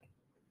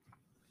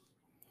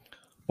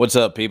What's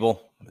up,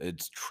 people?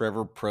 It's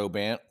Trevor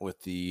Probant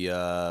with the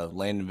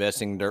Land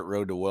Investing Dirt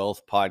Road to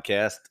Wealth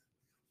podcast.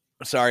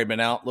 Sorry, been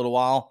out a little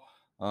while.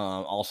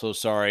 Also,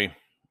 sorry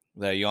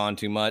that I yawned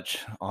too much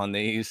on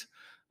these.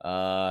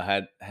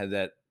 Had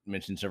that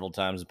mentioned several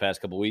times the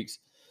past couple weeks.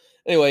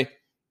 Anyway,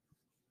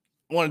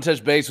 want to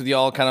touch base with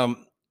y'all.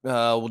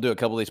 We'll do a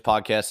couple of these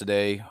podcasts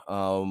today.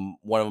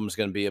 One of them is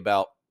going to be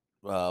about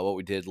what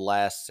we did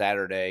last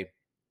Saturday.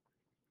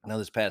 I know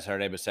this past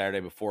Saturday, but Saturday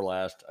before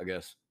last, I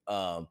guess.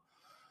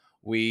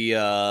 We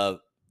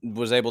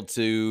was able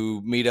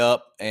to meet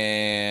up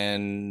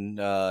and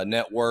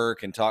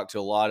network and talk to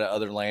a lot of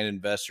other land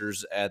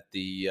investors at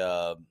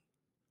the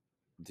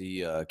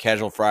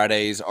Casual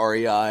Fridays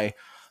REI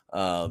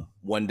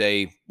one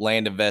day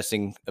land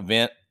investing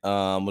event.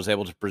 Was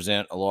able to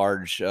present a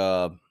large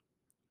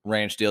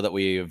ranch deal that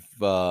we've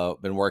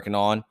been working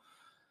on,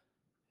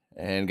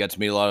 and got to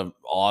meet a lot of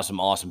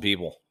awesome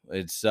people.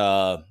 It's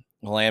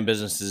land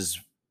business is,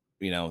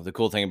 the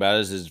cool thing about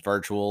it is it's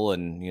virtual,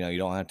 and you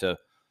don't have to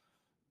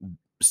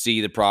see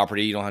the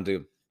property. You don't have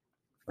to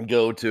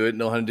go to it. You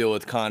don't have to deal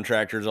with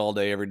contractors all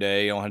day, every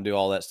day. You don't have to do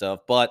all that stuff.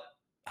 But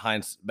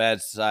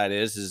bad side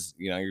is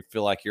you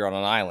feel like you're on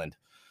an island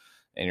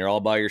and you're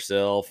all by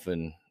yourself,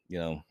 and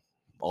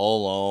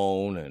all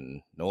alone,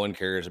 and no one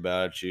cares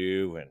about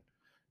you, and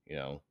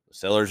the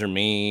sellers are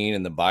mean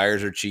and the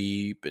buyers are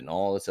cheap and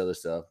all this other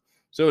stuff.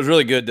 So it was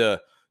really good to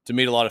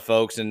meet a lot of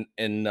folks and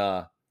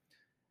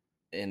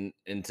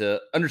to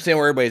understand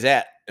where everybody's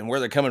at and where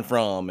they're coming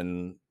from.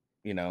 And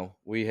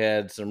we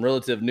had some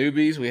relative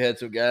newbies. We had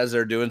some guys that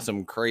are doing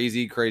some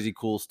crazy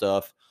cool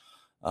stuff,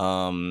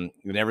 and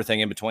everything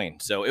in between.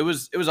 So it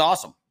was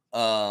awesome.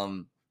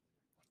 The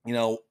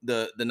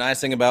nice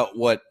thing about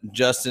what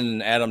Justin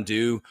and Adam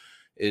do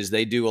is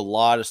they do a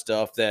lot of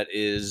stuff that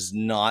is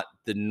not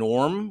the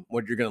norm,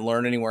 what you're going to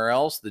learn anywhere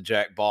else. The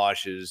Jack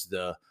Bosches,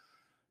 the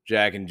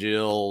Jack and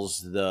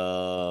Jills,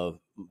 the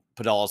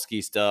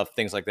Podolsky stuff,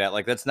 things like that.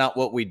 Like, that's not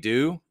what we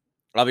do.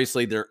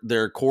 Obviously,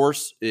 their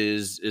course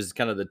is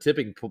kind of the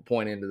tipping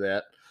point into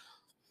that.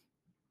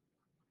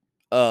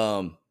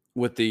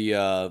 With the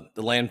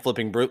land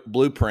flipping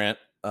blueprint,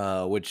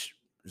 which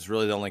is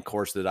really the only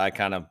course that I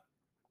kind of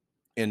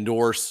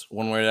endorse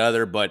one way or the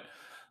other, but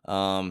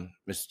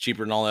it's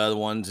cheaper than all the other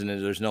ones, and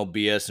there's no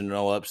BS and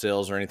no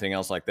upsells or anything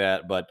else like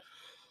that. But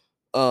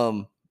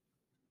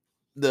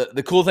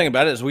the cool thing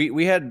about it is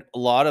we had a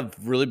lot of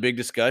really big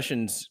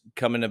discussions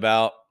coming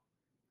about,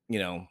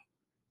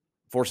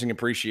 forcing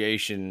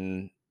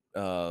appreciation,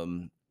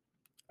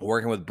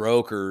 working with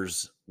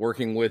brokers,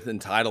 working with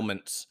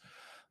entitlements.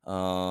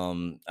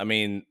 I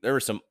mean, there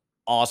was some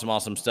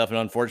awesome stuff. And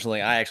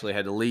unfortunately, I actually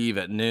had to leave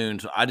at noon,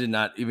 so I did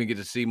not even get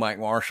to see Mike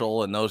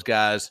Marshall and those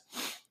guys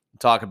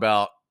talk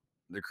about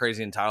the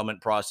crazy entitlement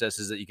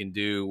processes that you can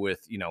do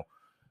with,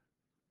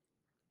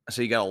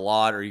 so you got a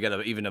lot, or you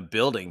got even a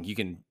building, you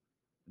can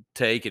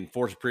take and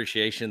force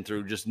appreciation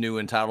through just new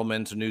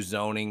entitlements or new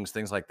zonings,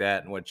 things like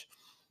that, in which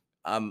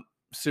I'm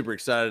super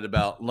excited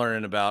about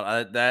learning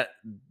about. That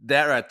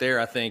right there,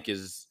 I think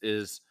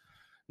is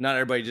not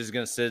everybody just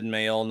going to sit and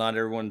mail. Not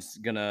everyone's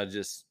going to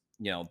just,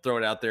 throw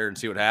it out there and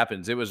see what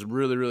happens. It was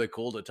really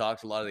cool to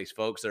talk to a lot of these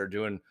folks that are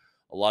doing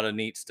a lot of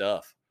neat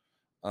stuff.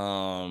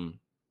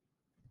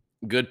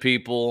 Good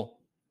people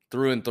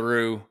through and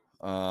through,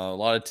 a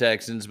lot of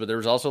Texans, but there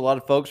was also a lot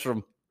of folks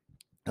from,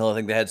 I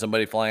think they had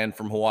somebody flying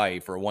from Hawaii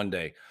for one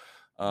day.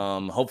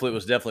 Hopefully it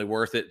was definitely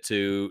worth it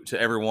to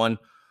everyone.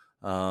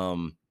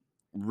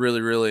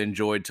 Really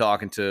enjoyed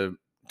talking to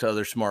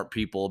other smart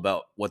people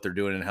about what they're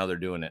doing and how they're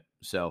doing it.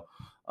 So,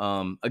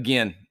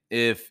 again,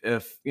 if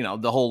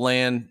the whole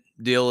land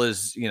deal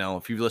is,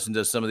 if you've listened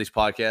to some of these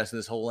podcasts and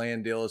this whole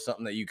land deal is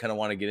something that you kind of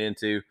want to get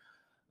into,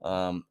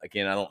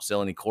 again, I don't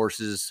sell any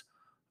courses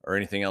or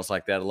anything else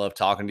like that. I love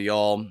talking to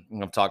y'all.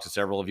 I've talked to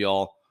several of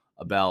y'all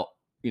about,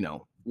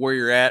 where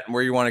you're at and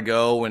where you want to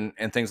go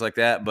and things like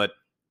that. But,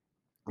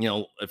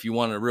 if you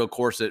want a real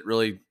course that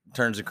really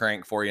turns the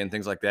crank for you and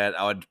things like that,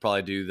 I would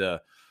probably do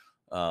the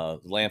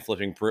land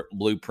flipping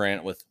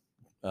blueprint with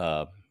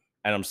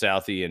Adam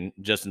Southey and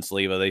Justin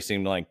Saliva. They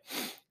seem like,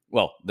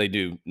 well, they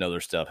do know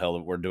their stuff.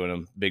 Hell, we're doing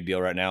a big deal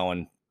right now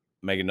and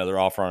make another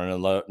offer on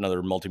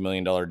another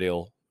multi-million-dollar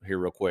deal here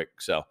real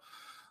quick. So,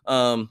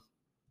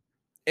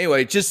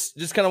 anyway,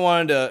 just kind of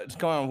wanted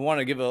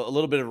to give a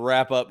little bit of a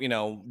wrap up.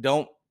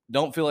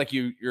 Don't feel like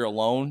you're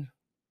alone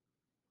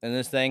in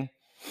this thing.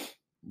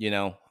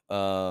 There's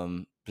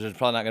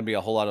probably not going to be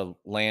a whole lot of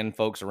land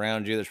folks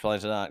around you. There's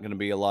probably not going to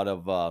be a lot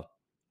of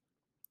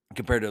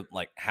compared to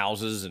like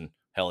houses and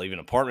hell, even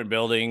apartment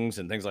buildings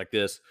and things like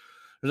this.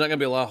 There's not going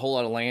to be a whole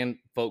lot of land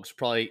folks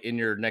probably in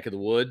your neck of the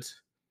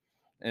woods.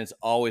 And it's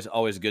always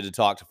good to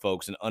talk to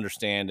folks and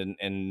understand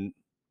and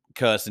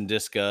cuss and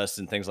discuss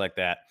and things like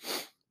that.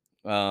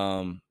 We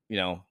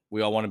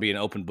all want to be an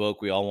open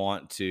book. We all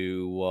want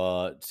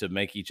to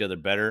make each other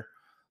better.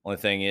 Only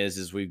thing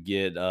is we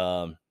get,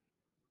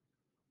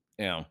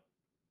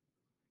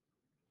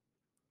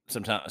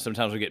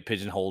 sometimes we get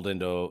pigeonholed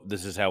into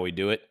this is how we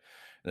do it.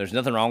 And there's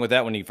nothing wrong with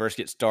that when you first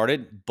get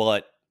started,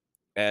 but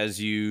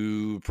as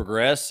you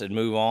progress and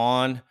move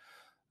on,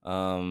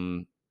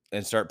 and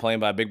start playing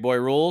by big boy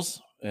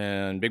rules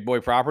and big boy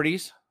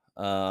properties,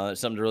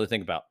 it's something to really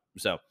think about.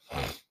 So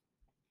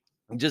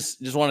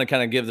just want to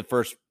kind of give the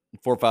first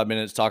 4 or 5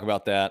 minutes, talk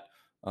about that.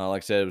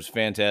 Like I said, it was a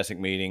fantastic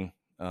meeting.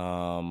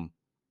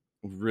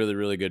 Really,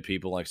 really good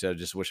people. Like I said, I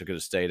just wish I could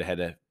have stayed. I had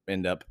to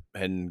end up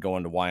heading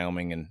going to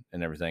Wyoming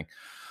and everything.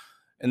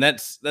 And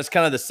that's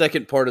kind of the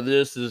second part of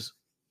this is,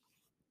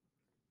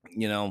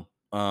 went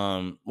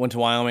to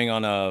Wyoming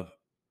on a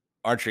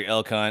archery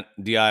elk hunt,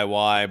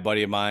 DIY.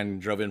 Buddy of mine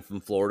drove in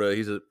from Florida.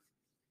 He's a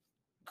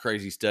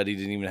crazy stud. He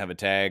didn't even have a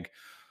tag.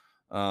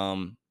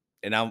 And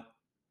I,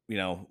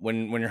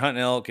 when you're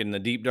hunting elk in the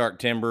deep dark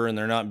timber and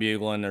they're not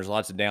bugling, there's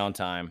lots of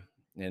downtime.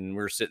 And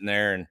we're sitting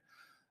there, and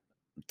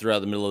throughout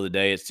the middle of the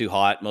day, it's too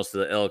hot. Most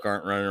of the elk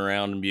aren't running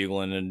around and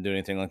bugling and doing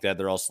anything like that.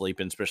 They're all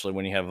sleeping, especially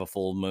when you have a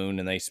full moon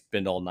and they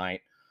spend all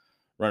night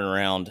running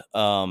around.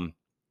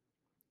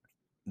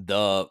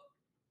 The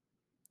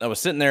I was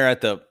sitting there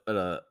at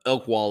a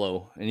elk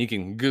wallow, and you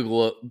can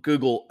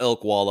Google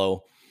elk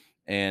wallow,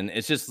 and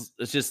it's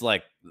just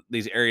like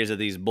these areas that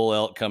these bull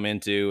elk come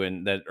into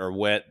and that are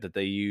wet that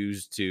they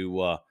use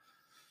to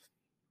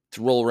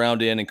roll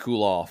around in and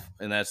cool off,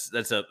 and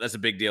that's a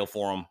big deal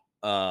for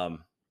them.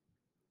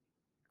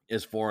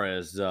 As far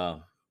as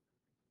like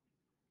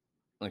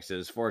I said,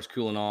 as far as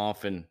cooling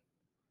off and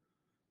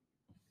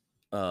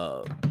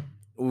uh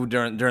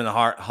during the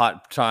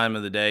hot time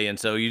of the day, and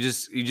so you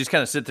just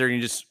kind of sit there and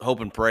you just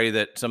hope and pray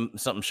that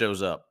something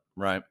shows up,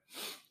 right?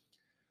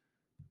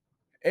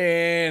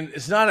 And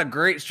it's not a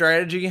great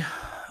strategy,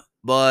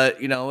 but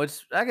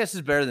it's, I guess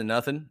it's better than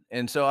nothing.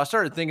 And so I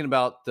started thinking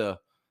about the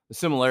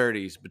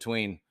similarities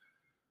between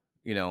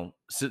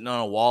sitting on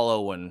a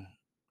wallow and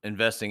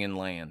investing in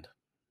land.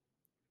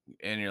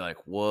 And you're like,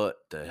 what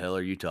the hell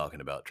are you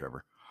talking about,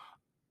 Trevor?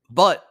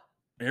 But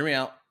hear me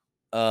out.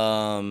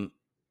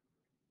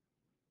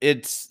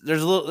 It's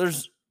there's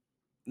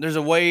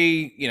a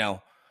way,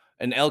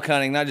 an elk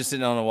hunting, not just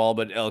sitting on a wall,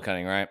 but elk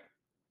hunting, right?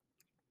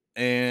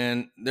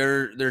 And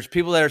there's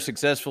people that are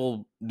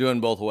successful doing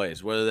both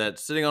ways, whether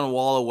that's sitting on a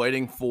wall or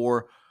waiting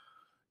for,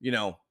 you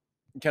know,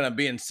 kind of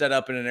being set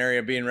up in an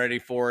area, being ready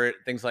for it,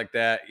 things like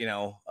that.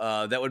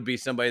 That would be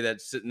somebody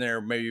that's sitting there,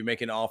 maybe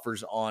making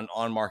offers on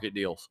market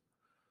deals,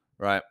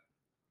 right?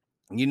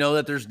 You know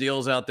that there's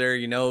deals out there.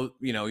 You know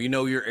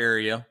your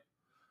area.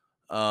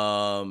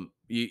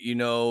 You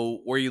know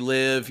where you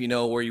live. You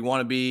know where you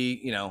want to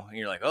be. And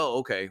you're like, oh,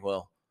 okay,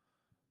 well,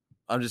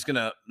 I'm just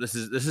gonna. This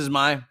is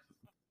my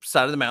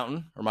side of the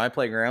mountain or my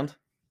playground.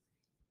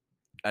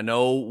 I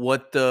know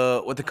what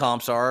the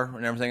comps are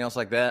and everything else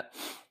like that.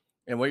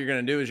 And what you're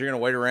going to do is you're going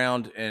to wait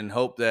around and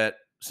hope that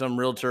some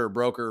realtor or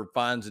broker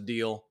finds a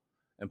deal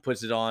and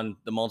puts it on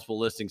the multiple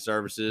listing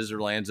services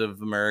or Lands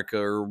of America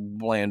or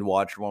Land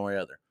Watch or one way or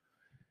other.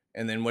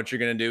 And then what you're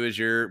going to do is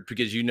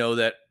because you know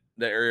that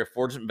the area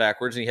forwards and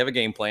backwards, and you have a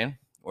game plan,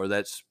 or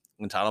that's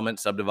entitlement,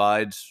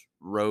 subdivides,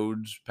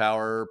 roads,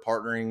 power,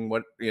 partnering.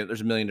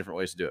 There's a million different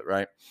ways to do it,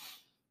 right?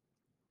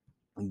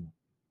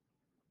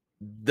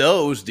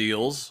 Those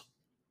deals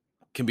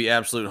can be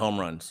absolute home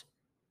runs.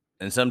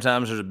 And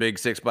sometimes there's a big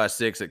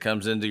 6x6 that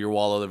comes into your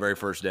wallow the very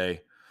first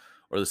day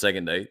or the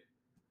second day.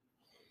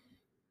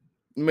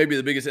 Maybe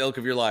the biggest elk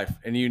of your life,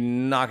 and you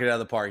knock it out of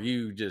the park.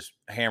 You just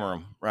hammer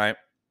them, right?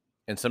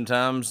 And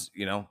sometimes,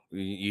 you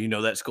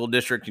know that school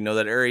district, you know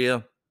that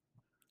area.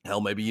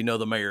 Hell, maybe you know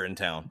the mayor in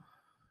town.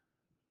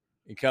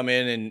 You come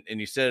in and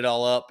you set it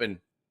all up,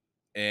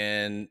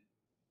 and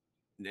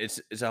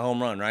it's a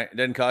home run, right? It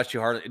didn't cost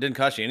you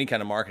any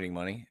kind of marketing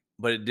money,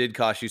 but it did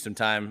cost you some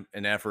time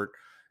and effort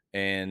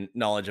and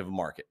knowledge of a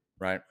market,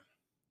 right?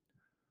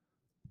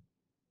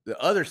 The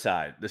other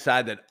side, the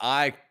side that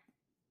I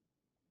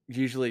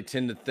usually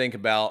tend to think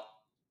about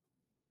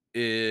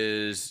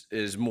is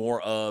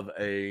more of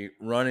a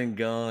run and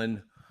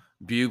gun,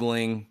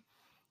 bugling,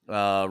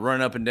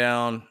 running up and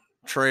down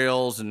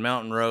trails and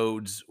mountain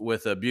roads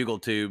with a bugle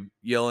tube,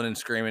 yelling and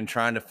screaming,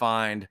 trying to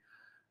find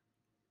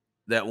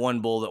that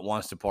one bull that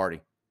wants to party,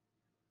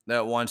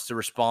 that wants to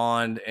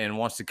respond and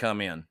wants to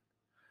come in.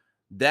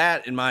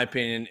 That, in my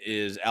opinion,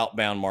 is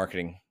outbound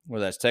marketing,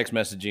 whether that's text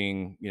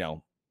messaging,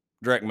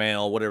 direct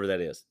mail, whatever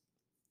that is.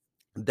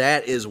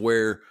 That's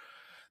where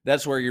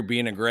you're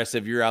being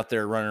aggressive. You're out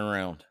there running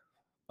around.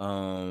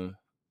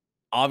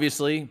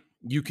 Obviously,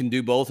 you can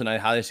do both, and I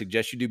highly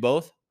suggest you do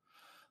both.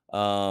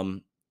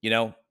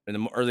 In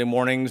the early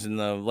mornings and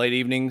the late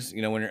evenings,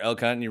 when you're elk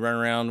hunting, you run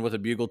around with a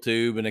bugle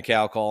tube and a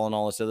cow call and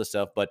all this other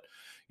stuff. But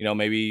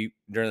maybe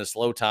during the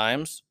slow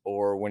times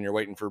or when you're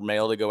waiting for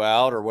mail to go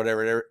out or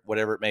whatever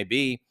it may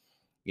be,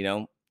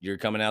 you're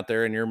coming out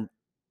there and you're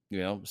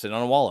sitting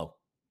on a wallow,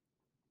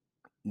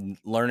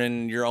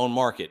 learning your own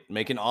market,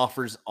 making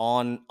offers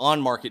on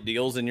market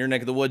deals in your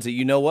neck of the woods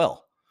that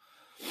well.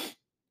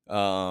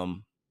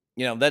 Those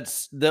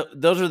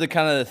are the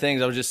kind of the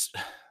things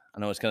I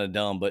know it's kind of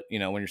dumb, but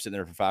when you're sitting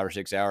there for 5 or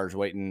 6 hours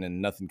waiting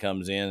and nothing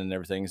comes in and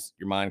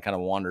your mind kind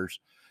of wanders,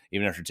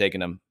 even after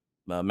taking a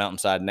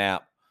mountainside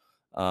nap.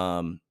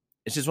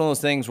 It's just one of those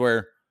things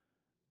where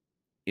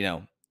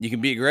You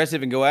can be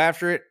aggressive and go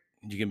after it.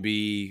 You can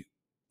be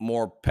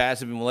more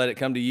passive and let it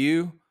come to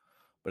you.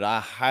 But I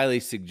highly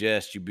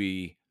suggest you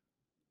be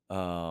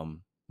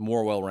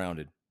more well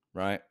rounded,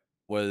 right?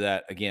 Whether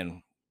that,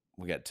 again,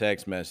 we got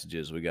text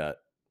messages, we got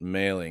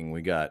mailing,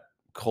 we got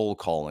cold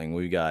calling,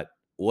 we got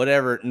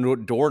whatever,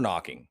 door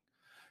knocking.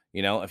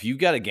 If you've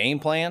got a game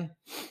plan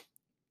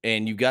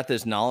and you've got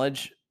this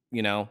knowledge,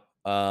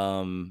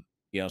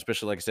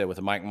 especially like I said with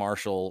the Mike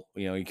Marshall,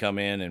 you come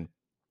in and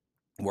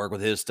work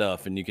with his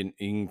stuff, and you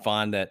can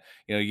find that,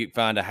 you can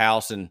find a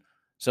house in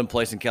some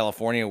place in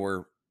California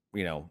where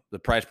the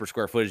price per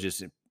square footage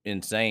is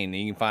insane.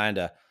 And you can find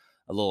a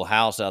little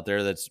house out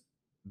there that's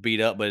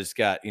beat up, but it's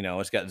got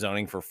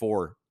zoning for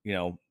four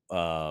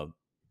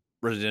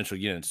residential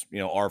units,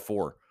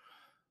 R4.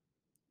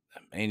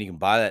 And you can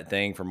buy that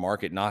thing for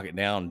market, knock it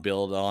down,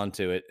 build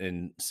onto it,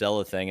 and sell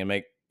the thing and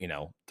make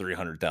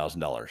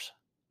 $300,000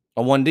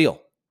 on one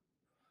deal.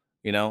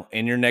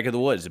 In your neck of the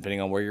woods,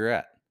 depending on where you're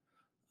at.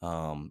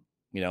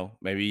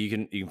 Maybe you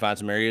can find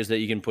some areas that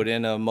you can put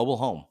in a mobile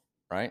home,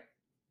 right?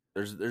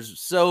 There's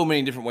so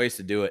many different ways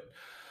to do it.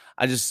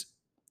 I just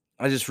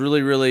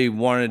really, really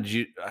wanted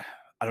you.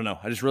 I don't know.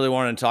 I just really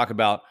wanted to talk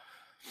about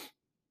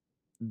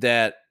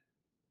that.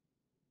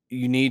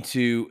 You need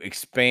to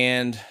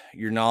expand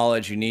your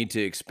knowledge. You need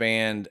to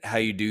expand how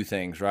you do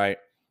things, right?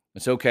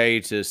 It's okay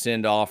to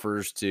send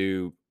offers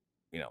to,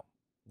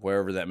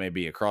 wherever that may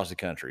be across the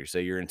country.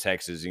 Say you're in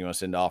Texas, you want to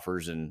send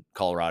offers in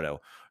Colorado. Or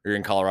you're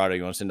in Colorado,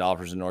 you want to send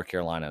offers in North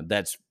Carolina.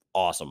 That's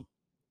awesome.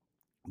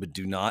 But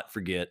do not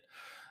forget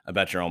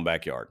about your own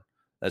backyard.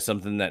 That's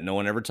something that no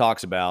one ever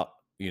talks about.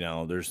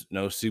 There's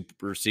no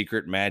super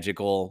secret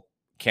magical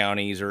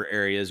counties or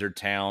areas or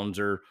towns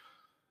or,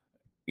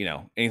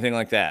 anything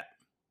like that.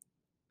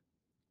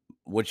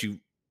 What you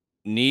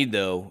need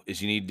though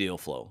is you need deal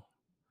flow.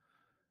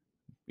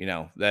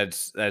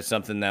 That's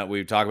something that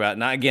we've talked about.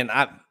 Now, again,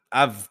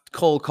 I've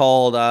cold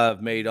called,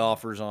 I've made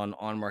offers on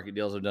market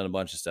deals, I've done a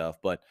bunch of stuff,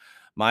 but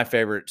my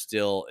favorite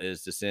still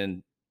is to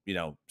send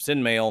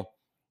mail.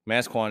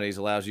 Mass quantities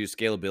allows you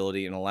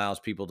scalability and allows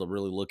people to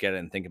really look at it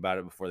and think about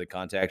it before they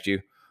contact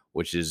you,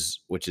 which is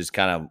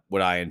kind of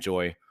what I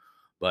enjoy.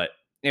 But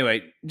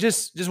anyway,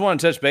 just want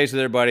to touch base with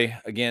everybody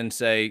again.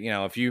 Say,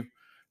 if you're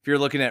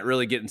looking at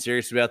really getting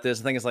serious about this,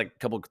 I think it's like a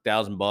couple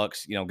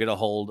 $1,000. Get a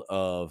hold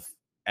of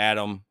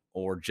Adam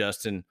or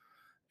Justin,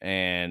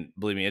 and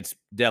believe me, it's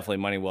definitely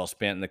money well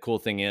spent. And the cool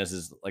thing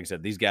is like I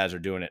said, these guys are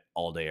doing it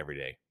all day, every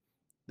day.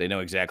 They know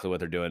exactly what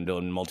they're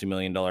doing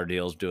multi-million-dollar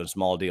deals, doing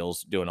small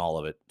deals, doing all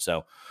of it.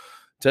 So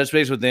touch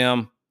base with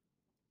them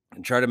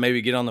and try to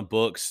maybe get on the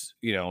books,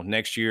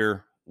 next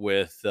year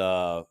with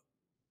the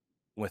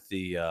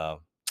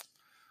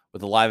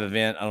live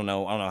event. I don't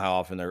know how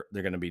often they're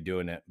going to be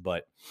doing it,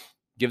 but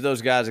give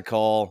those guys a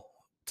call,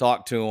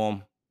 talk to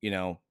them.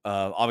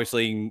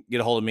 Obviously you can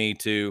get a hold of me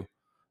too.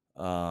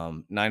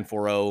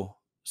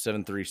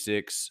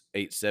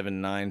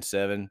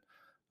 940-736-8797.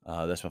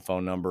 That's my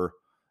phone number.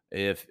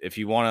 If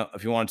you want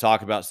to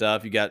talk about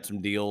stuff, you got some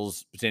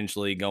deals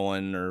potentially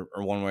going or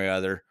one way or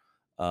other,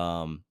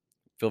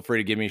 feel free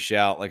to give me a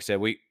shout. Like I said,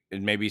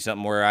 it may be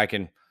something where I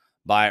can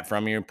buy it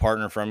from you,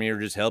 partner from you, or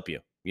just help you.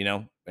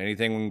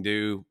 Anything we can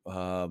do,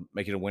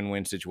 make it a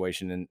win-win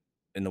situation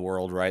in the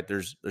world, right?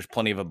 There's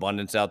plenty of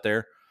abundance out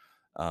there.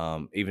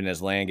 Even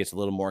as land gets a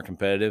little more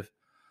competitive,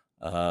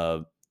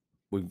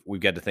 we've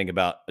got to think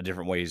about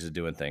different ways of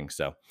doing things.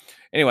 So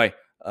anyway,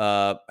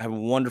 have a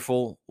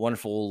wonderful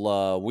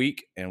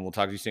week, and we'll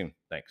talk to you soon.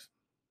 Thanks.